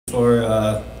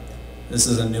for, this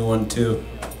is a new one too.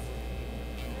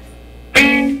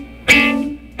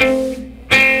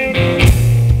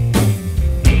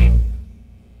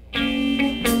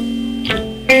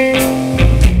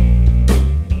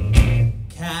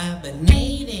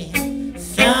 Carbonated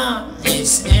from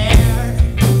its air,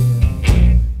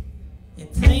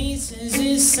 it places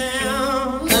its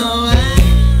sound. Oh,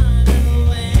 I'm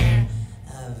unaware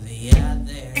of the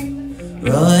other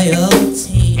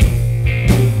royalty.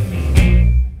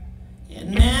 And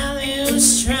now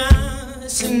lose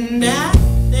trust, and that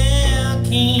their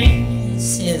king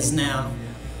says now,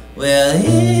 well,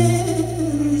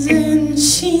 isn't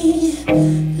she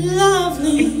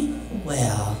lovely?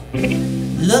 Well,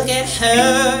 look at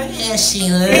her as she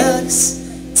looks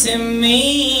to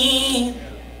me.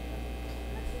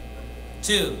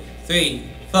 2, 3,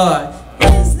 4.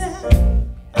 Is that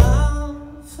all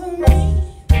for me?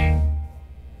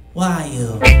 Why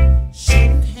you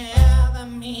shouldn't have, I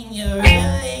mean you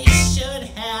really should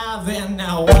have. And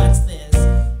now what's this?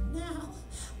 Now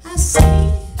I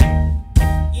see,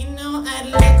 you know I'd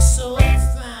look so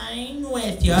fine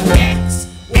with your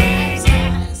ex-wife's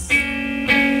eyes.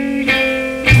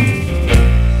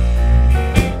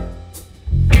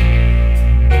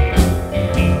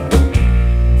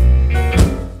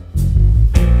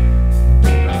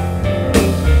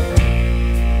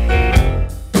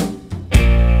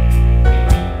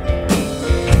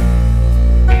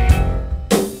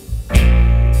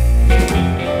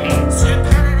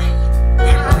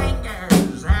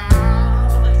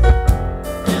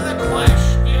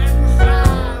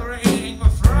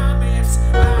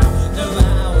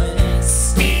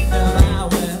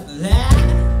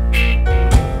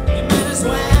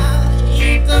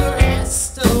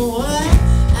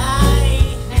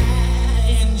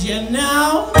 You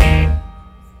know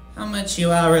how much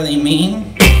you all really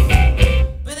mean.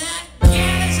 But that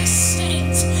girl is a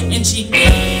saint, and she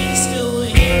needs to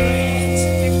hear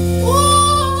it. Ooh.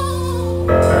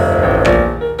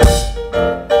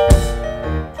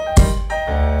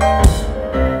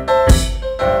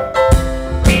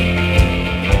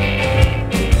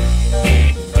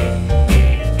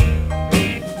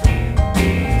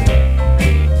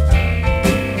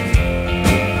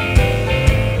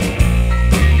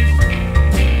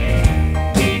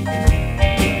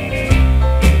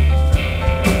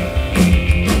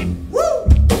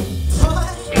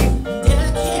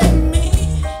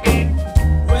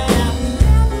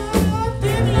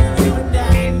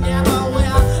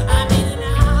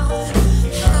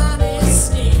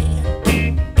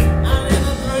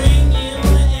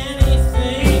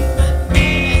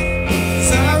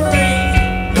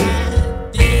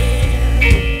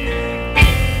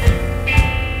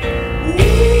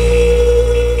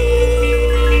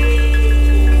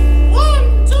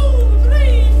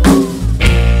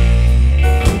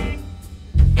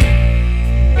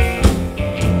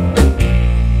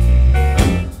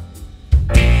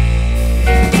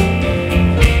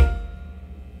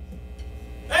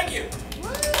 Thank you.